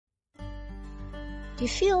Do you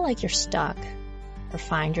feel like you're stuck or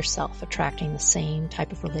find yourself attracting the same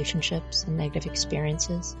type of relationships and negative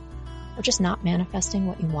experiences, or just not manifesting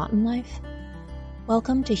what you want in life?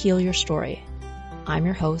 Welcome to Heal Your Story. I'm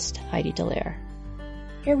your host, Heidi Dallaire.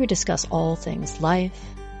 Here we discuss all things life,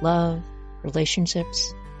 love,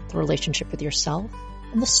 relationships, the relationship with yourself,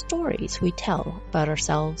 and the stories we tell about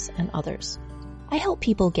ourselves and others. I help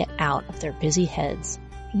people get out of their busy heads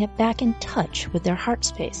and get back in touch with their heart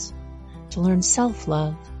space to learn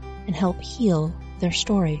self-love and help heal their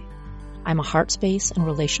story. I'm a heart space and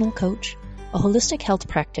relational coach, a holistic health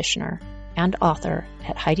practitioner, and author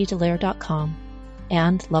at HeidiDallaire.com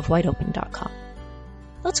and LoveWideOpen.com.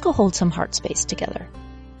 Let's go hold some heart space together.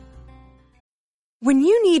 When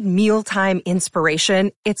you need mealtime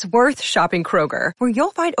inspiration, it's worth shopping Kroger, where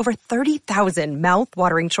you'll find over 30,000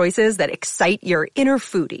 mouth-watering choices that excite your inner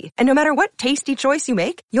foodie. And no matter what tasty choice you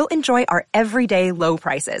make, you'll enjoy our everyday low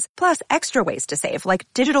prices, plus extra ways to save, like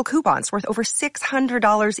digital coupons worth over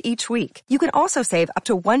 $600 each week. You can also save up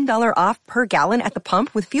to $1 off per gallon at the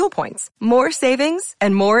pump with fuel points. More savings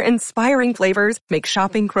and more inspiring flavors make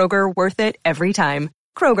shopping Kroger worth it every time.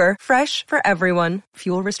 Kroger, fresh for everyone.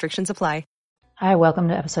 Fuel restrictions apply. Hi, welcome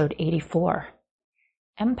to episode 84.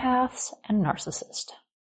 Empaths and narcissists.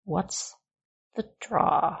 What's the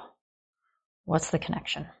draw? What's the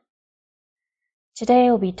connection? Today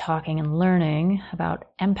we'll be talking and learning about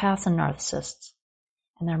empaths and narcissists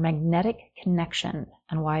and their magnetic connection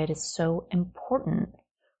and why it is so important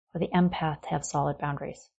for the empath to have solid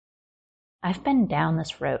boundaries. I've been down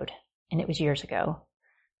this road, and it was years ago,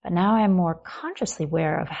 but now I am more consciously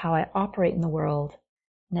aware of how I operate in the world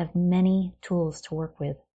and have many tools to work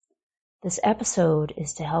with. This episode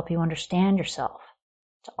is to help you understand yourself,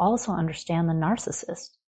 to also understand the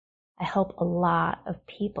narcissist. I help a lot of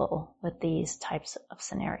people with these types of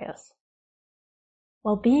scenarios.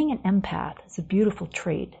 While being an empath is a beautiful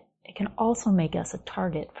trait, it can also make us a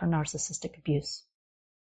target for narcissistic abuse.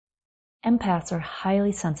 Empaths are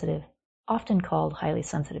highly sensitive, often called highly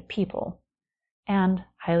sensitive people, and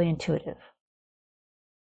highly intuitive.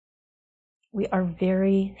 We are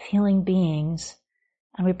very feeling beings,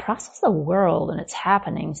 and we process the world and its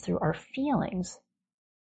happenings through our feelings.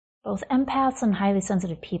 Both empaths and highly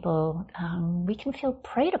sensitive people, we can feel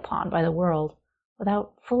preyed upon by the world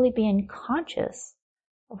without fully being conscious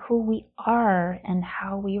of who we are and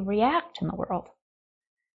how we react in the world.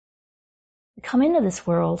 We come into this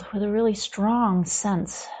world with a really strong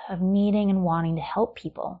sense of needing and wanting to help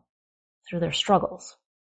people through their struggles.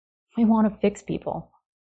 We want to fix people.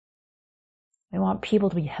 We want people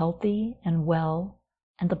to be healthy and well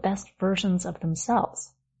and the best versions of themselves.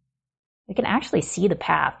 We can actually see the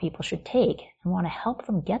path people should take and want to help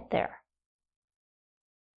them get there.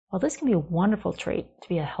 While this can be a wonderful trait to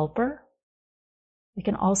be a helper, we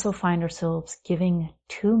can also find ourselves giving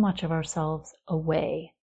too much of ourselves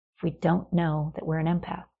away if we don't know that we're an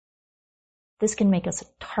empath. This can make us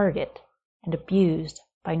a target and abused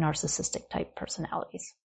by narcissistic type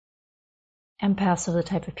personalities. Empaths are the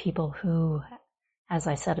type of people who, as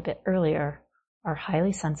I said a bit earlier, are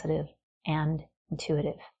highly sensitive and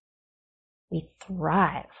intuitive. We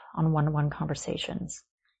thrive on one-on-one conversations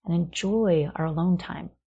and enjoy our alone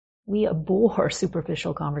time. We abhor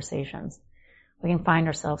superficial conversations. We can find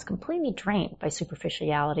ourselves completely drained by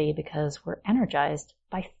superficiality because we're energized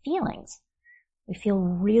by feelings. We feel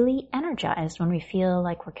really energized when we feel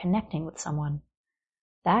like we're connecting with someone.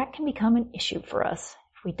 That can become an issue for us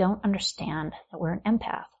if we don't understand that we're an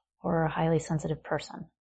empath or a highly sensitive person.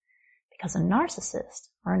 Because a narcissist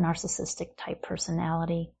or a narcissistic type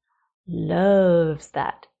personality loves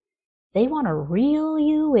that. They want to reel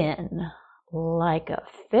you in like a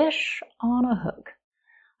fish on a hook.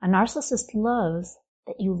 A narcissist loves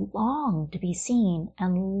that you long to be seen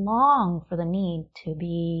and long for the need to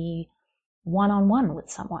be one-on-one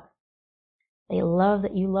with someone. They love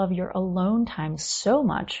that you love your alone time so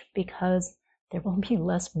much because there will be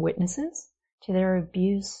less witnesses to their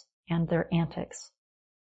abuse and their antics.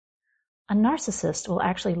 A narcissist will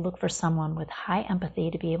actually look for someone with high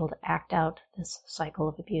empathy to be able to act out this cycle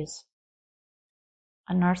of abuse.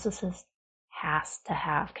 A narcissist has to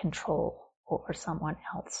have control over someone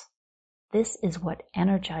else. This is what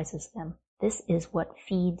energizes them. This is what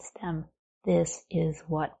feeds them. This is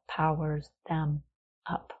what powers them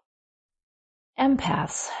up.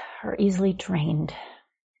 Empaths are easily drained,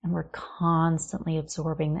 and we're constantly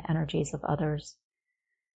absorbing the energies of others.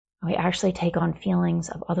 We actually take on feelings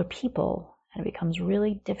of other people, and it becomes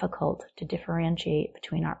really difficult to differentiate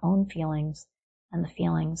between our own feelings and the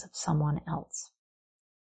feelings of someone else.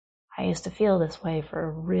 I used to feel this way for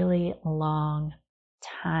a really long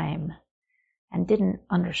time and didn't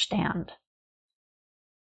understand.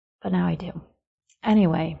 but now I do.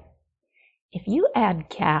 Anyway, if you add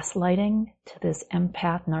gaslighting to this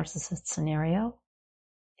empath narcissist scenario,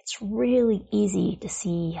 it's really easy to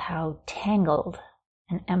see how tangled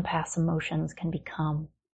an empath's emotions can become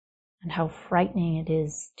and how frightening it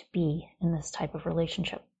is to be in this type of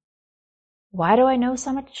relationship. Why do I know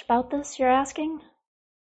so much about this, you're asking?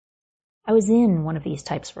 I was in one of these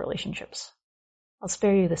types of relationships. I'll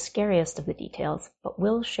spare you the scariest of the details, but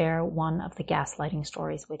will share one of the gaslighting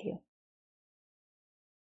stories with you.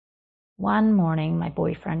 One morning, my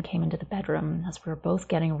boyfriend came into the bedroom as we were both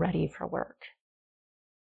getting ready for work.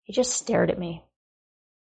 He just stared at me.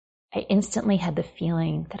 I instantly had the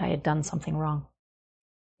feeling that I had done something wrong.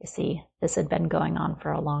 You see, this had been going on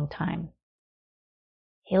for a long time.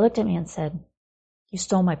 He looked at me and said, "You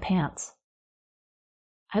stole my pants."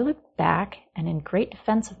 I looked back and in great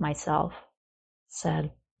defense of myself,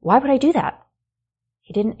 said, "Why would I do that?"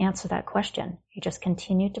 He didn't answer that question. He just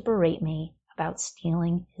continued to berate me about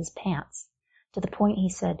stealing his pants, to the point he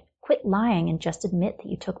said, "Quit lying and just admit that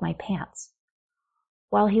you took my pants."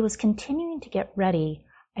 While he was continuing to get ready,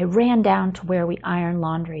 I ran down to where we iron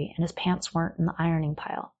laundry, and his pants weren't in the ironing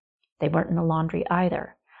pile. They weren't in the laundry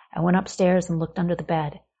either. I went upstairs and looked under the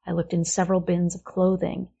bed. I looked in several bins of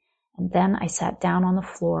clothing, and then I sat down on the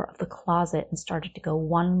floor of the closet and started to go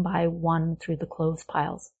one by one through the clothes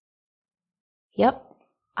piles. Yep,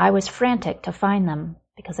 I was frantic to find them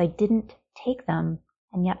because I didn't take them,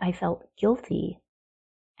 and yet I felt guilty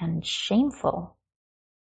and shameful.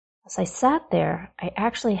 As I sat there, I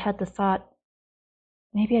actually had the thought,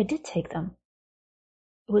 maybe I did take them.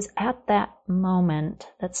 It was at that moment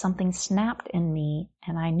that something snapped in me,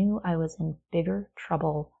 and I knew I was in bigger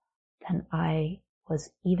trouble than I was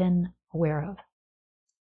even aware of.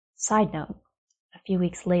 Side note, a few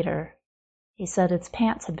weeks later, he said his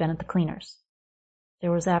pants had been at the cleaners.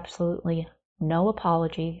 There was absolutely no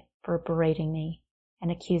apology for berating me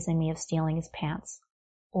and accusing me of stealing his pants,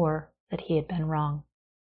 or that he had been wrong.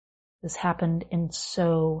 This happened in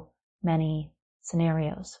so many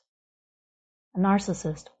scenarios. A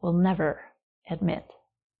narcissist will never admit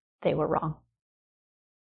they were wrong.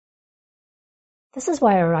 This is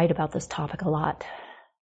why I write about this topic a lot.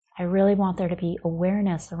 I really want there to be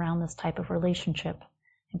awareness around this type of relationship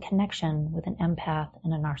and connection with an empath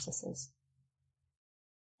and a narcissist.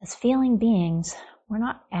 As feeling beings, we're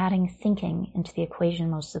not adding thinking into the equation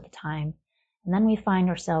most of the time, and then we find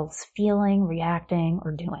ourselves feeling, reacting,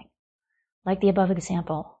 or doing. Like the above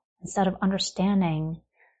example, instead of understanding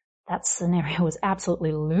that scenario was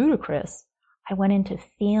absolutely ludicrous, I went into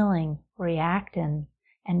feeling, reacting,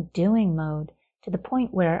 and doing mode to the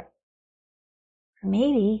point where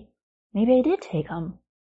maybe I did take them.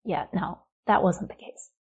 Yeah, no, that wasn't the case.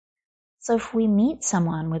 So if we meet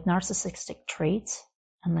someone with narcissistic traits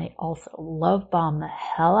and they also love bomb the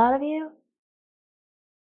hell out of you,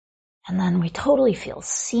 and then we totally feel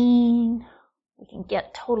seen, we can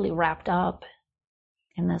get totally wrapped up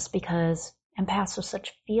in this because empaths are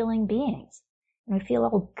such feeling beings. And we feel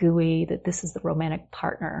all gooey that this is the romantic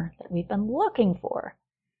partner that we've been looking for.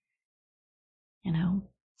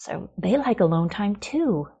 So they like alone time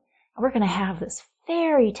too. And we're going to have this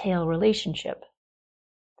fairy tale relationship.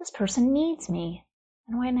 This person needs me.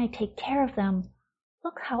 And when I take care of them,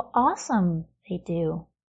 look how awesome they do.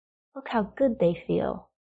 Look how good they feel.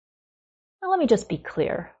 Now let me just be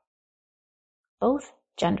clear. Both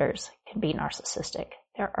genders can be narcissistic.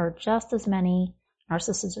 There are just as many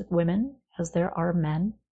narcissistic women as there are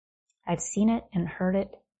men. I've seen it and heard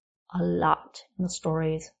it a lot in the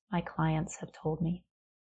stories my clients have told me.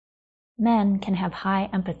 Men can have high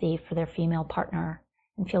empathy for their female partner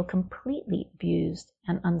and feel completely abused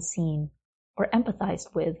and unseen or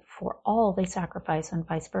empathized with for all they sacrifice and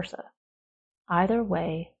vice versa. Either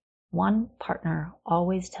way, one partner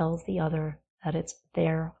always tells the other that it's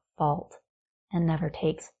their fault and never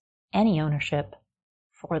takes any ownership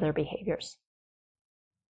for their behaviors.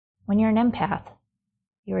 When you're an empath,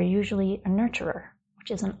 you are usually a nurturer,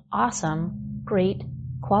 which is an awesome, great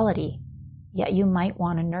quality. Yet you might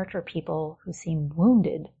want to nurture people who seem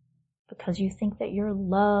wounded because you think that your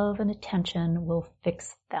love and attention will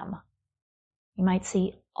fix them. You might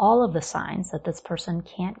see all of the signs that this person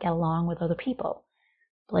can't get along with other people,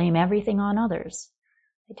 blame everything on others.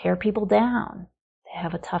 They tear people down. They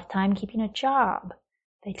have a tough time keeping a job.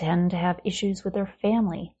 They tend to have issues with their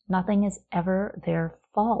family. Nothing is ever their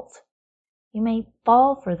fault. You may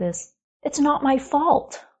fall for this, "it's not my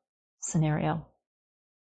fault" scenario.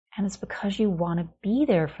 And it's because you want to be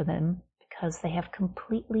there for them because they have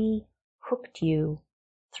completely hooked you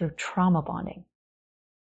through trauma bonding.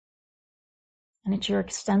 And it's your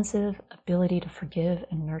extensive ability to forgive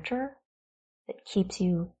and nurture that keeps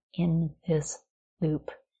you in this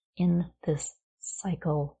loop, in this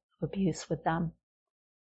cycle of abuse with them.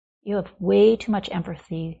 You have way too much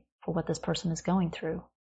empathy for what this person is going through.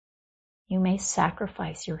 You may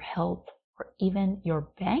sacrifice your health or even your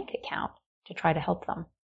bank account to try to help them.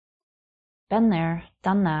 Been there,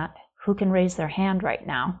 done that. Who can raise their hand right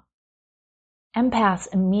now? Empaths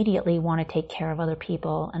immediately want to take care of other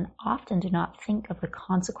people and often do not think of the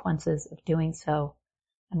consequences of doing so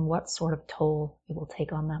and what sort of toll it will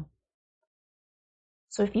take on them.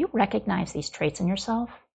 So if you recognize these traits in yourself,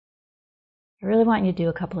 I really want you to do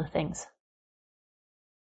a couple of things.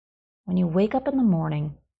 When you wake up in the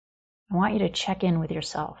morning, I want you to check in with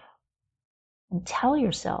yourself and tell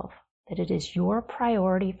yourself that it is your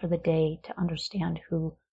priority for the day to understand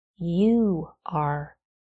who you are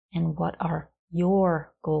and what are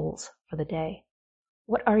your goals for the day.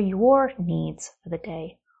 What are your needs for the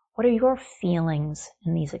day? What are your feelings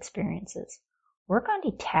in these experiences? Work on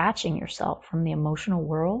detaching yourself from the emotional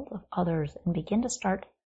world of others and begin to start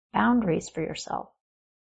boundaries for yourself.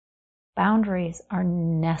 Boundaries are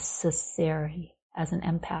necessary as an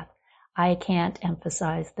empath. I can't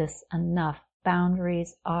emphasize this enough.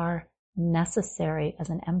 Boundaries are necessary as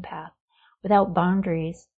an empath. Without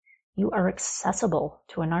boundaries, you are accessible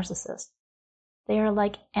to a narcissist. They are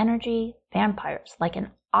like energy vampires, like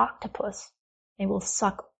an octopus. They will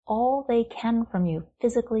suck all they can from you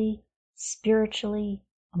physically, spiritually,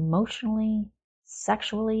 emotionally,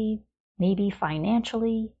 sexually, maybe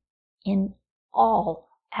financially, in all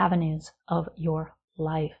avenues of your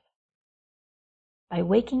life. By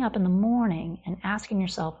waking up in the morning and asking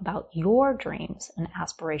yourself about your dreams and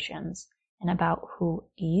aspirations and about who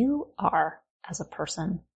you are as a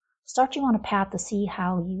person, start you on a path to see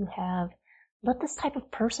how you have let this type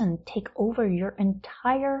of person take over your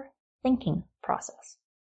entire thinking process.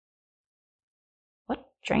 What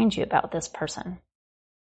drains you about this person?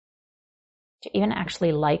 Do you even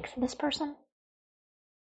actually like this person?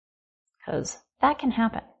 Because that can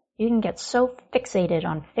happen. You can get so fixated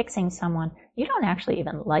on fixing someone, you don't actually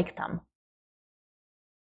even like them.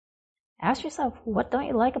 Ask yourself, what don't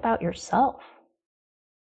you like about yourself?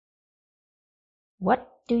 What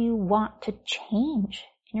do you want to change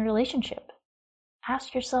in your relationship?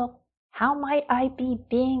 Ask yourself, how might I be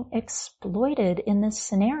being exploited in this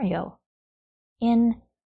scenario? In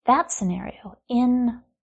that scenario? In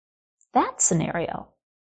that scenario?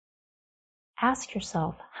 Ask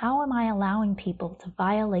yourself, how am I allowing people to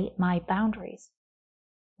violate my boundaries?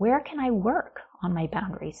 Where can I work on my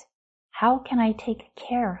boundaries? How can I take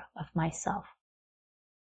care of myself?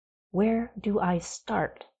 Where do I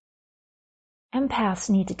start?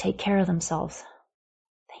 Empaths need to take care of themselves.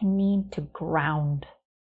 They need to ground.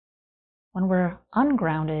 When we're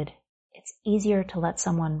ungrounded, it's easier to let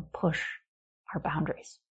someone push our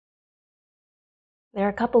boundaries. There are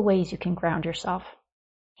a couple ways you can ground yourself.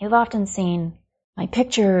 You've often seen my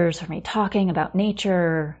pictures or me talking about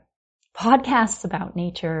nature, podcasts about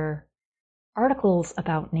nature, articles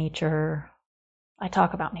about nature. I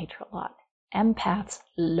talk about nature a lot. Empaths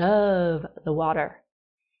love the water.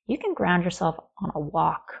 You can ground yourself on a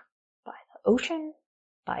walk by the ocean,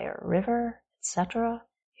 by a river, etc.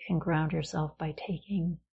 You can ground yourself by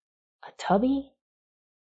taking a tubby.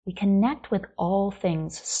 We connect with all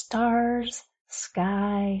things, stars,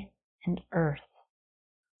 sky, and earth.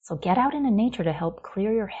 So get out into nature to help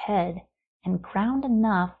clear your head and ground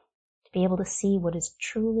enough to be able to see what is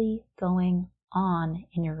truly going on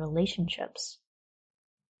in your relationships.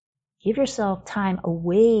 Give yourself time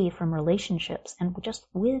away from relationships and just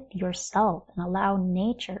with yourself and allow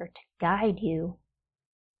nature to guide you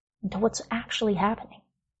into what's actually happening.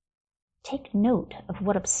 Take note of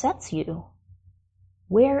what upsets you,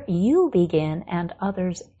 where you begin and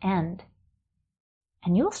others end,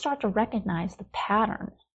 and you'll start to recognize the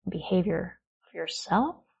pattern and behavior of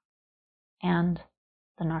yourself and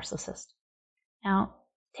the narcissist. Now,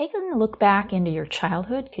 taking a look back into your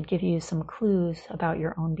childhood could give you some clues about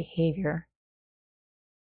your own behavior.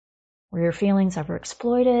 Were your feelings ever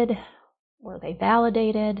exploited? Were they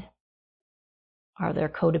validated? Are there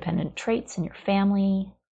codependent traits in your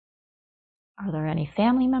family? Are there any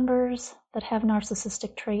family members that have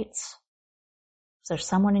narcissistic traits? Is there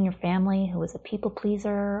someone in your family who was a people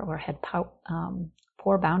pleaser or had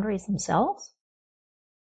poor boundaries themselves?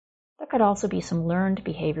 There could also be some learned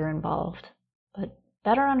behavior involved, but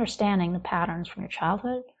better understanding the patterns from your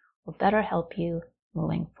childhood will better help you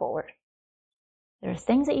moving forward. There are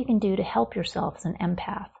things that you can do to help yourself as an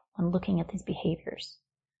empath when looking at these behaviors.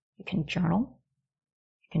 You can journal,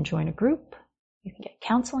 you can join a group, you can get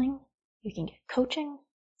counseling, you can get coaching.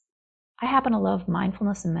 I happen to love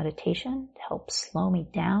mindfulness and meditation to help slow me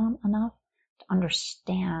down enough to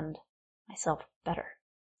understand myself better.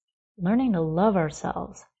 Learning to love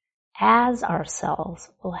ourselves as ourselves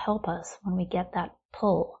will help us when we get that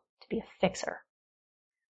pull to be a fixer.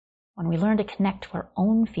 When we learn to connect to our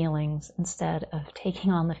own feelings instead of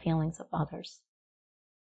taking on the feelings of others.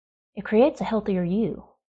 It creates a healthier you.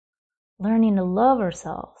 Learning to love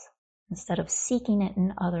ourselves instead of seeking it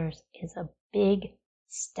in others is a big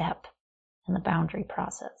step in the boundary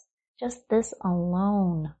process. Just this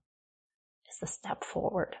alone is the step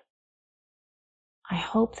forward. I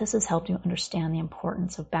hope this has helped you understand the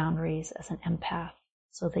importance of boundaries as an empath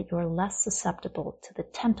so that you're less susceptible to the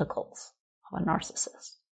tentacles of a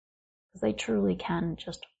narcissist, because they truly can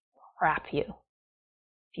just wrap you.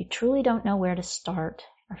 If you truly don't know where to start,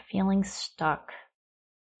 are feeling stuck,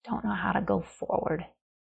 don't know how to go forward,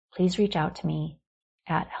 please reach out to me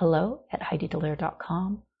at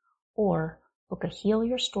hello@HeidiDallaire.com or book a Heal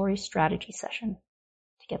Your Story strategy session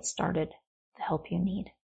to get started with the help you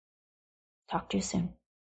need. Talk to you soon.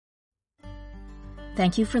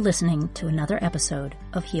 Thank you for listening to another episode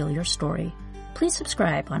of Heal Your Story. Please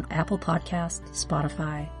subscribe on Apple Podcasts,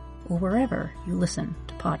 Spotify, or wherever you listen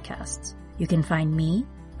to podcasts. You can find me,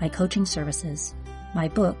 my coaching services, my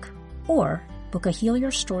book, or book a Heal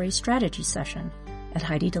Your Story strategy session at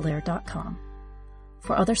HeidiDallaire.com.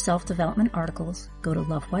 For other self-development articles, go to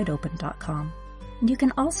LoveWideOpen.com. And you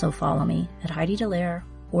can also follow me at Heidi Dallaire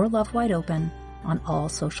or Love Wide Open on all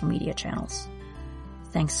social media channels.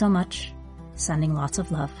 Thanks so much. Sending lots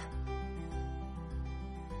of love.